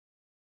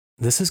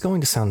This is going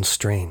to sound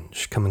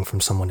strange coming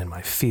from someone in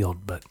my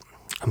field, but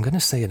I'm going to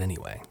say it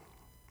anyway.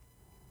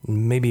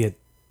 Maybe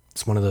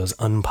it's one of those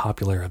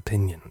unpopular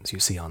opinions you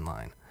see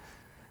online.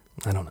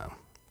 I don't know.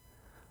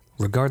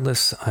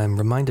 Regardless, I'm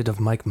reminded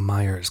of Mike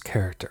Myers'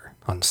 character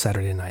on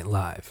Saturday Night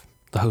Live,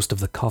 the host of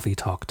the Coffee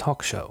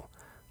talk show,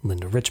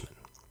 Linda Richman.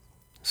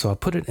 So I'll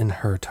put it in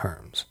her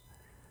terms.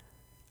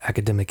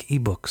 Academic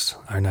ebooks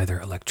are neither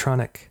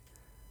electronic,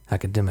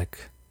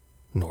 academic,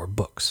 nor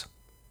books.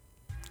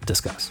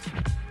 Discuss.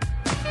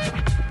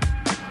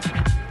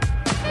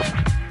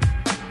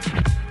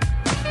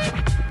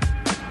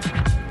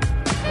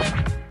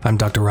 I'm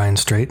Dr. Ryan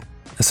Straight,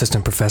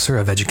 Assistant Professor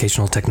of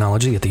Educational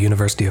Technology at the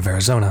University of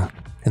Arizona,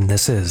 and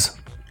this is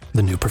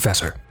The New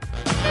Professor.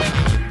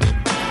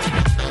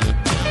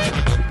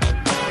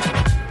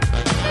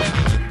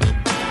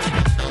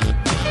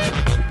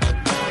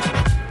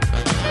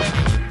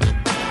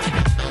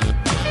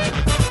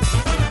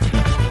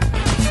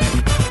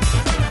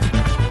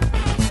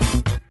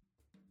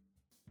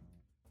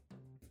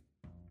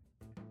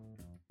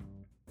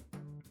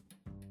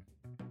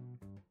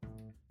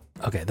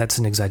 Okay, that's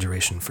an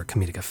exaggeration for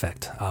comedic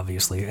effect,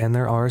 obviously, and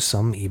there are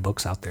some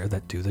ebooks out there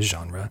that do the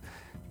genre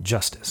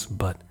justice,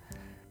 but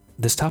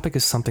this topic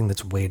is something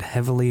that's weighed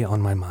heavily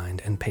on my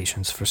mind and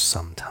patience for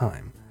some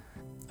time.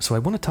 So I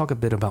want to talk a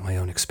bit about my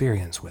own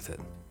experience with it,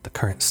 the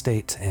current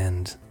state,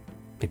 and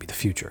maybe the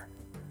future.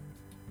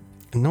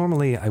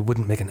 Normally, I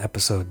wouldn't make an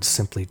episode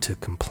simply to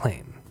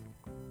complain.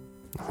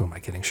 Who am I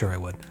kidding? Sure I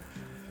would.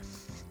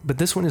 But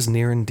this one is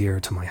near and dear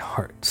to my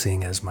heart,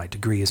 seeing as my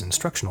degree is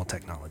instructional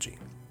technology.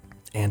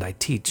 And I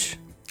teach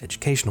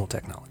educational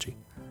technology.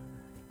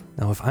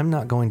 Now, if I'm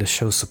not going to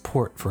show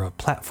support for a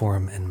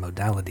platform and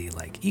modality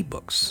like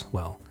eBooks,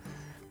 well,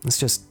 it's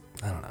just,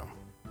 I don't know,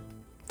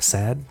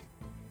 sad?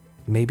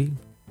 Maybe?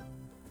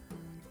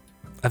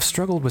 I've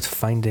struggled with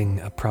finding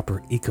a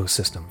proper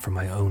ecosystem for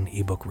my own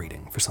ebook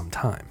reading for some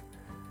time.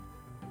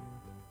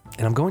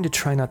 And I'm going to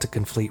try not to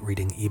conflate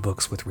reading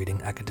ebooks with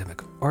reading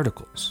academic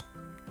articles.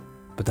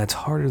 But that's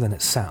harder than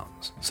it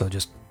sounds, so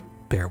just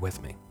bear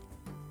with me.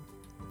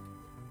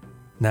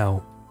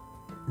 Now,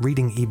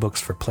 reading ebooks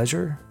for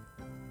pleasure?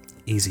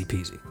 Easy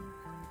peasy.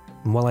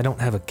 And while I don't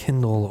have a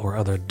Kindle or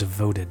other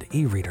devoted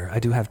e-reader, I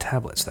do have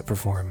tablets that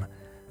perform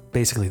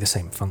basically the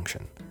same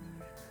function.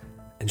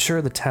 And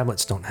sure, the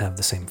tablets don't have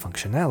the same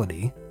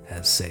functionality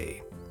as,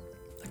 say,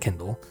 a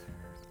Kindle,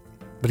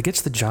 but it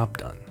gets the job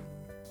done.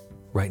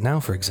 Right now,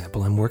 for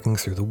example, I'm working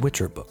through the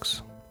Witcher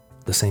books,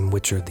 the same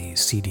Witcher the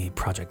CD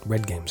Projekt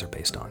Red games are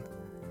based on.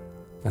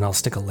 And I'll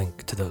stick a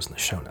link to those in the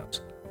show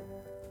notes.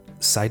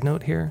 Side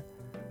note here,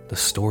 the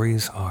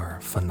stories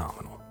are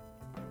phenomenal.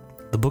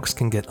 The books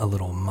can get a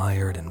little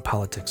mired in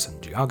politics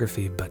and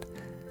geography, but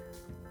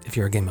if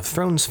you're a Game of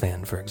Thrones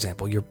fan, for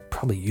example, you're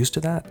probably used to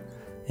that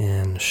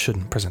and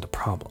shouldn't present a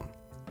problem.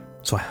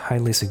 So I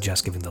highly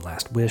suggest giving The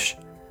Last Wish,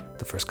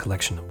 the first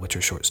collection of Witcher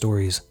short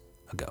stories,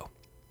 a go.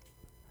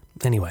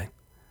 Anyway,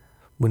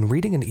 when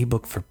reading an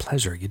ebook for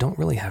pleasure, you don't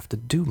really have to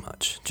do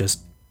much,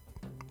 just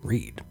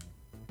read.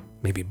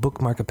 Maybe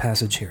bookmark a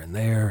passage here and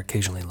there,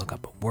 occasionally look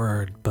up a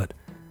word, but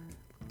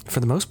for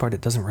the most part,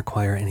 it doesn't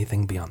require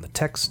anything beyond the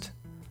text,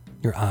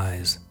 your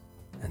eyes,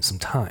 and some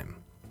time.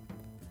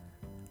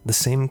 The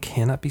same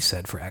cannot be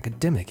said for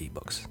academic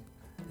ebooks,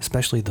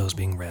 especially those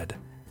being read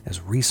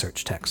as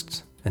research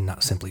texts and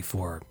not simply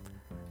for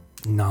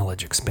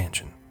knowledge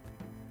expansion.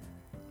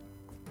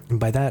 And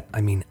by that, I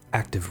mean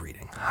active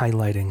reading,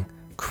 highlighting,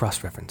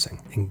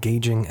 cross-referencing,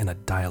 engaging in a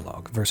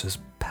dialogue versus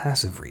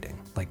passive reading,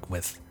 like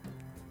with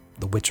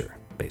The Witcher,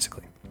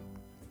 basically.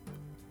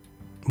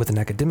 With an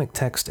academic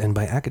text, and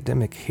by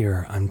academic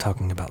here, I'm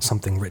talking about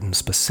something written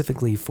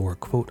specifically for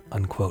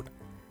quote-unquote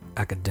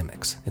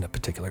academics in a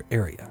particular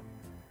area,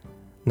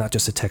 not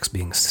just a text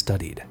being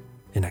studied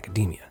in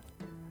academia.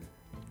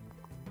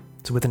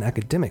 So with an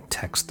academic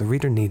text, the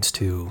reader needs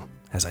to,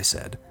 as I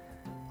said,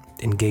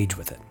 engage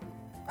with it,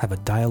 have a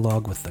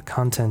dialogue with the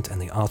content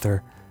and the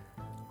author,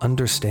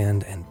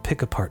 understand and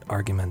pick apart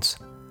arguments,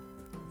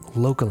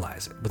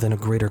 localize it within a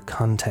greater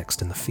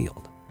context in the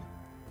field.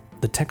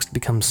 The text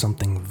becomes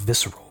something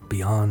visceral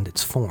beyond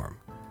its form,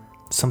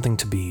 something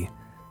to be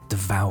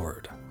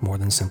devoured more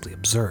than simply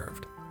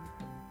observed.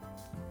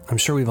 I'm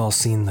sure we've all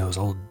seen those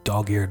old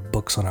dog-eared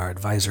books on our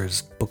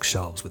advisor's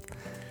bookshelves with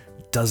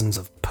dozens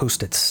of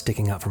post-its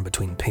sticking out from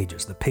between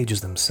pages, the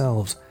pages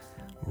themselves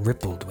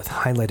rippled with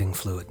highlighting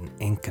fluid and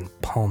ink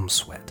and palm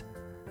sweat.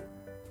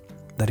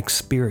 That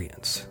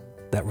experience,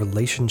 that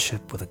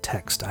relationship with a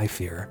text, I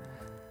fear,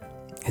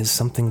 is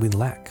something we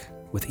lack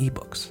with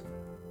ebooks.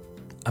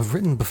 I've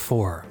written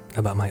before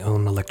about my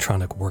own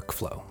electronic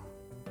workflow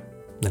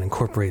that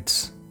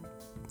incorporates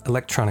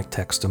electronic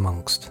text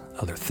amongst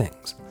other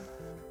things.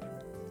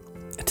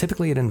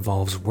 Typically it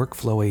involves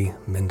Workflowy,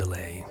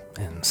 Mendeley,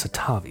 and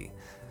Satavi,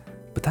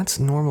 but that's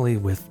normally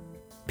with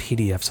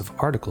PDFs of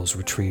articles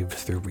retrieved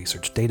through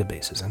research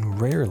databases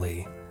and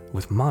rarely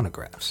with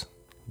monographs,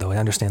 though I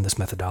understand this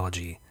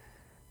methodology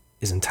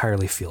is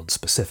entirely field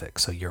specific,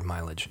 so your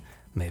mileage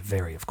may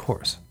vary, of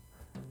course.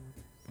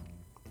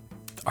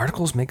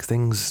 Articles make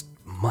things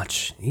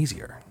much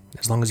easier.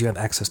 As long as you have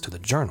access to the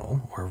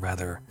journal, or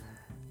rather,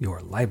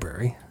 your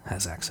library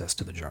has access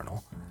to the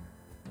journal,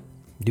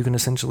 you can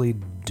essentially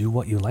do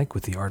what you like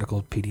with the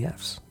article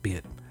PDFs, be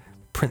it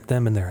print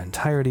them in their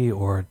entirety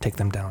or take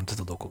them down to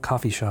the local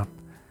coffee shop,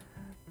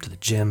 to the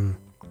gym,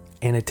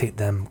 annotate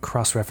them,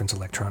 cross-reference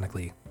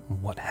electronically,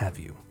 what have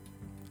you.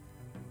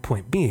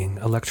 Point being,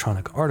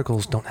 electronic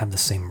articles don't have the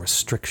same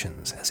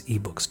restrictions as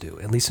ebooks do,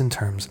 at least in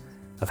terms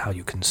of how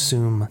you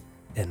consume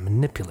and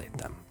manipulate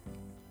them.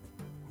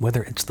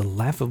 Whether it's the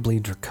laughably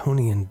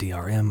draconian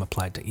DRM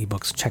applied to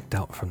ebooks checked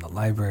out from the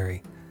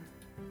library,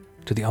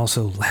 to the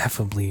also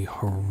laughably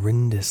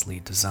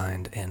horrendously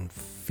designed and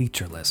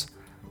featureless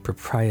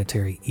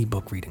proprietary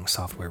ebook reading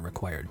software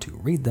required to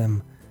read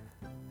them,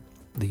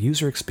 the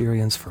user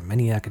experience for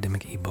many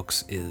academic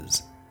ebooks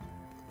is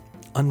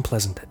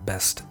unpleasant at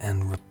best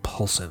and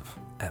repulsive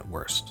at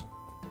worst.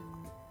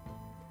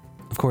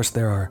 Of course,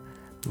 there are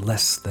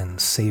less than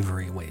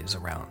savory ways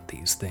around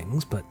these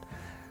things, but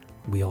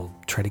we'll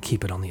try to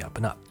keep it on the up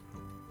and up.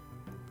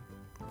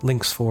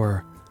 Links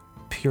for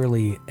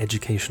purely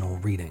educational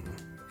reading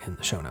in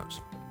the show notes.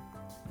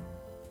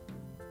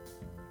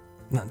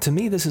 Now, to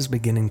me, this is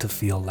beginning to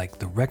feel like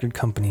the record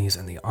companies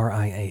and the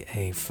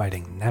RIAA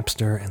fighting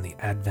Napster and the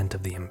advent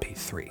of the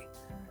MP3.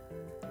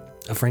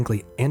 A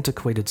frankly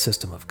antiquated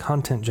system of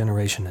content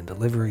generation and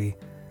delivery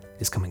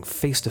is coming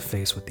face to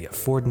face with the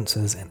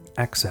affordances and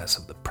access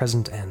of the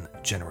present and,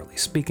 generally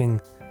speaking,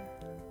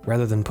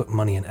 rather than put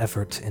money and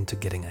effort into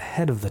getting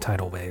ahead of the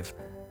tidal wave,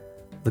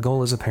 the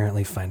goal is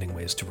apparently finding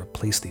ways to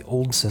replace the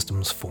old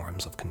system's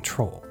forms of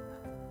control.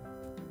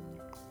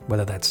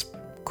 Whether that's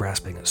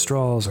grasping at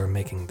straws or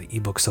making the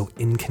ebook so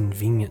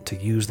inconvenient to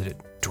use that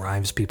it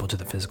drives people to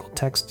the physical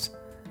texts,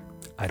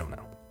 I don't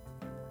know.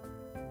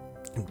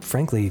 And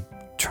frankly,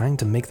 trying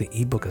to make the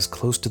ebook as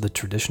close to the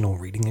traditional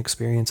reading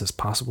experience as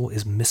possible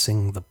is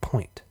missing the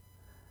point.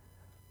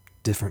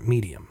 Different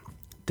medium,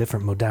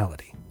 different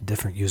modality,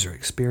 different user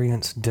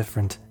experience,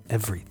 different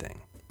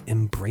everything.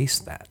 Embrace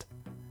that.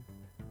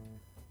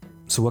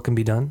 So what can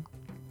be done?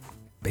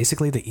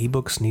 Basically, the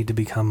ebooks need to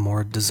become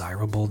more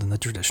desirable than the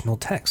traditional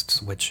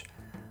texts, which,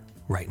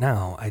 right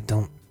now, I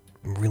don't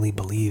really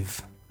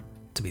believe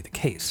to be the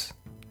case.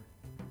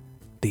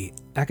 The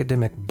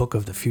Academic Book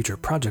of the Future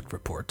Project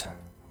Report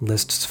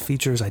lists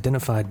features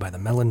identified by the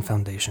Mellon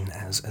Foundation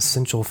as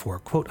essential for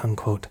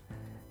quote-unquote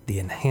the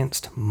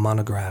enhanced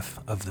monograph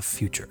of the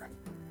future,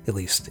 at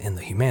least in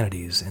the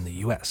humanities in the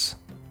US.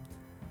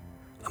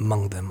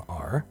 Among them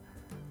are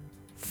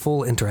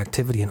full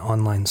interactivity and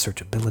online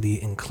searchability,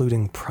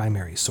 including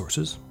primary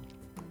sources,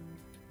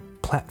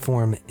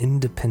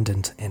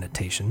 platform-independent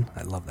annotation,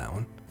 I love that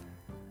one,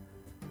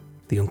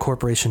 the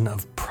incorporation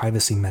of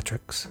privacy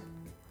metrics,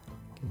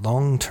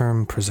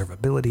 long-term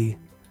preservability,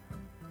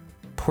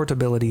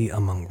 portability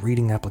among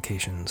reading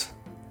applications,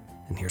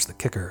 and here's the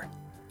kicker,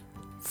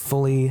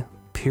 fully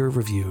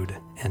peer-reviewed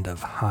and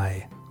of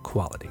high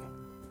quality.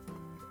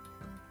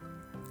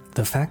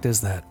 The fact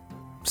is that,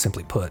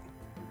 simply put,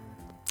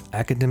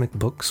 academic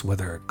books,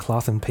 whether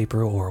cloth and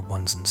paper or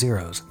ones and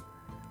zeros,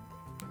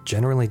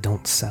 generally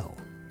don't sell.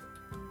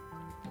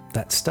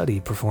 That study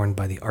performed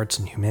by the Arts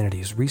and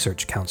Humanities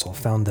Research Council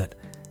found that,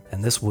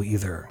 and this will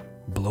either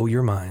blow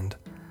your mind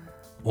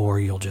or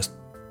you'll just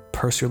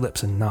purse your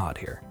lips and nod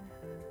here,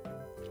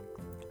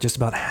 just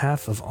about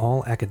half of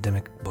all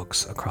academic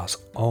books across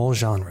all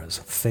genres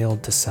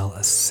failed to sell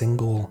a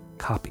single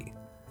copy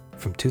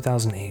from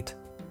 2008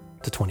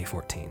 to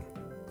 2014.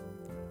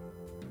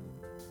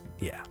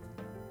 Yeah.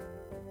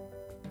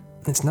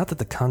 It's not that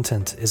the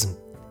content isn't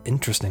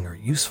interesting or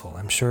useful.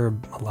 I'm sure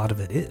a lot of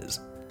it is.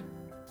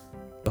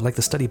 But like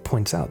the study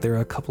points out, there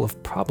are a couple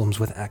of problems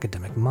with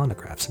academic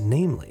monographs,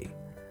 namely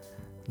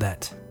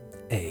that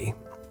A,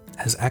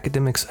 as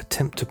academics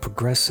attempt to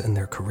progress in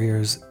their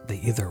careers, they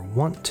either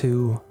want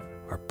to,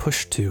 are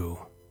pushed to,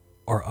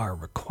 or are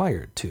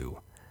required to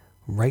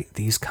write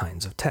these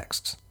kinds of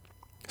texts.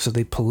 So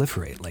they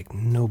proliferate like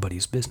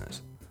nobody's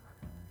business.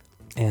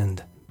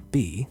 And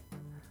B,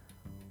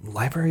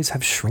 libraries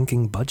have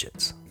shrinking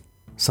budgets.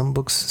 Some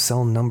books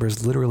sell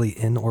numbers literally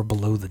in or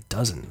below the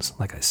dozens,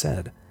 like I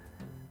said,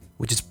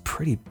 which is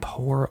pretty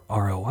poor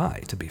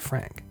ROI, to be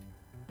frank.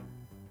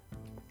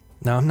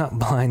 Now, I'm not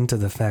blind to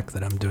the fact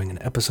that I'm doing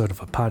an episode of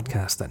a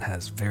podcast that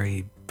has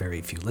very,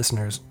 very few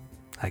listeners.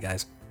 Hi,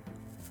 guys.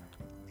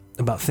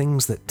 About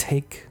things that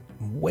take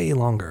way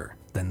longer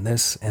than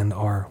this and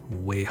are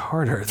way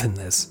harder than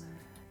this,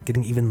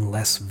 getting even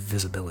less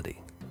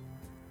visibility.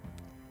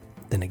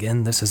 Then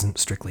again, this isn't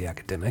strictly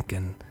academic,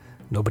 and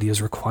nobody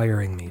is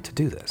requiring me to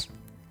do this.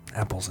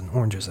 Apples and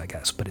oranges, I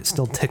guess, but it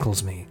still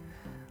tickles me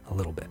a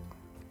little bit.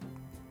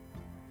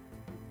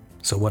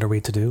 So what are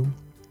we to do?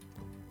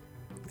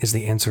 Is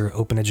the answer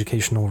open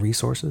educational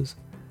resources?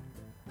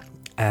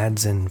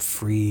 Ads in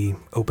free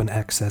open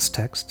access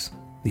texts?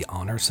 The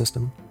honor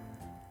system?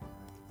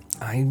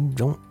 I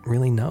don't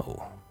really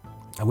know.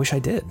 I wish I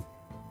did.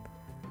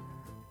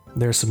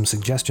 There are some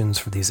suggestions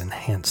for these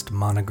enhanced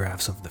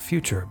monographs of the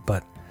future,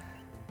 but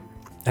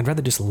I'd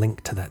rather just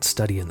link to that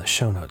study in the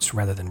show notes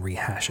rather than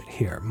rehash it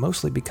here,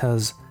 mostly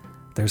because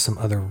there's some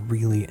other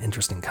really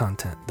interesting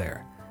content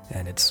there,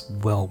 and it's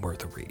well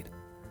worth a read.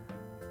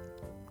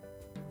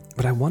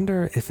 But I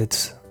wonder if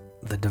it's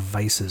the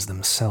devices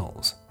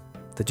themselves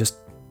that just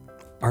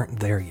aren't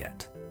there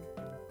yet.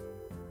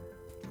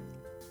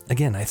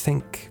 Again, I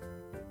think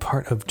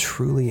part of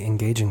truly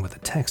engaging with a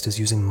text is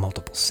using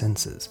multiple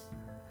senses,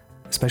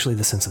 especially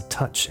the sense of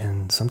touch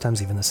and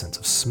sometimes even the sense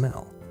of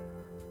smell.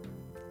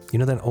 You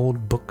know that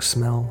old book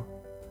smell?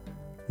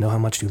 Know how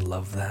much you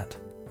love that?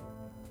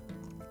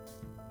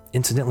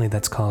 Incidentally,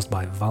 that's caused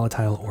by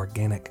volatile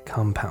organic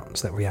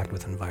compounds that react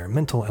with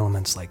environmental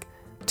elements like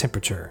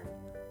temperature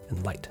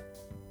and light.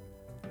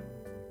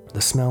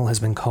 The smell has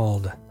been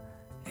called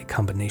a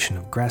combination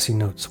of grassy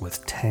notes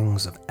with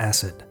tangs of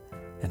acid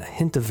and a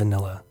hint of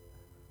vanilla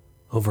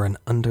over an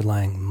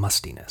underlying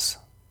mustiness,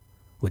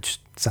 which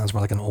sounds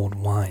more like an old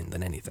wine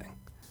than anything.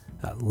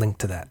 Link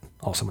to that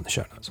also in the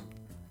show notes.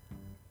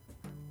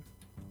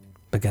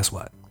 But guess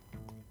what?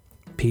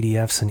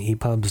 PDFs and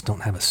EPUBs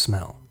don't have a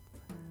smell.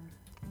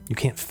 You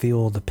can't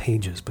feel the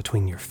pages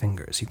between your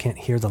fingers. You can't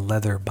hear the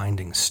leather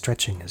bindings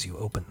stretching as you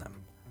open them.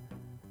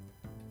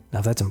 Now,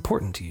 if that's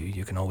important to you,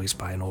 you can always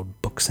buy an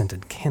old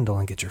book-scented candle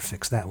and get your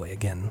fix that way.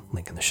 Again,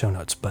 link in the show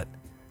notes, but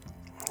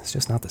it's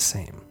just not the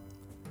same.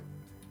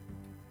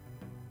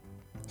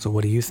 So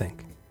what do you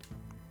think?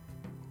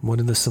 What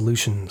are the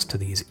solutions to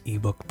these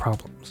ebook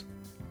problems?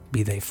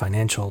 Be they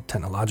financial,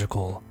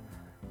 technological,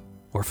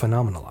 or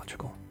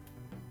phenomenological?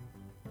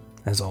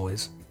 As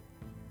always,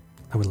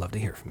 I would love to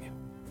hear from you.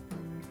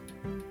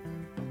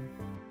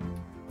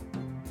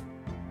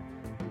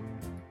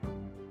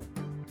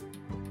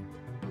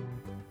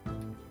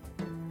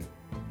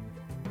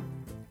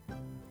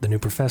 The New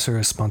Professor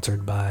is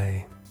sponsored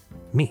by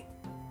me.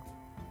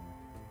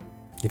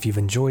 If you've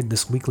enjoyed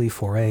this weekly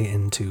foray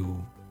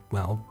into,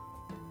 well,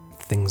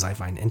 things I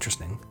find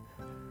interesting,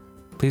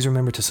 please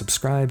remember to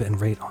subscribe and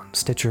rate on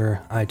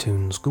Stitcher,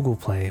 iTunes, Google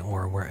Play,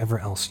 or wherever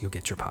else you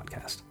get your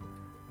podcast.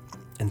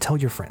 And tell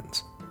your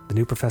friends. The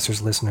New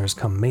Professor's listeners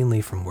come mainly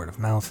from word of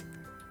mouth,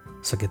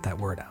 so get that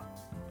word out.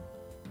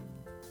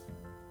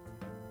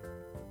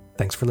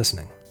 Thanks for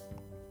listening.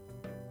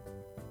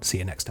 See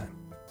you next time.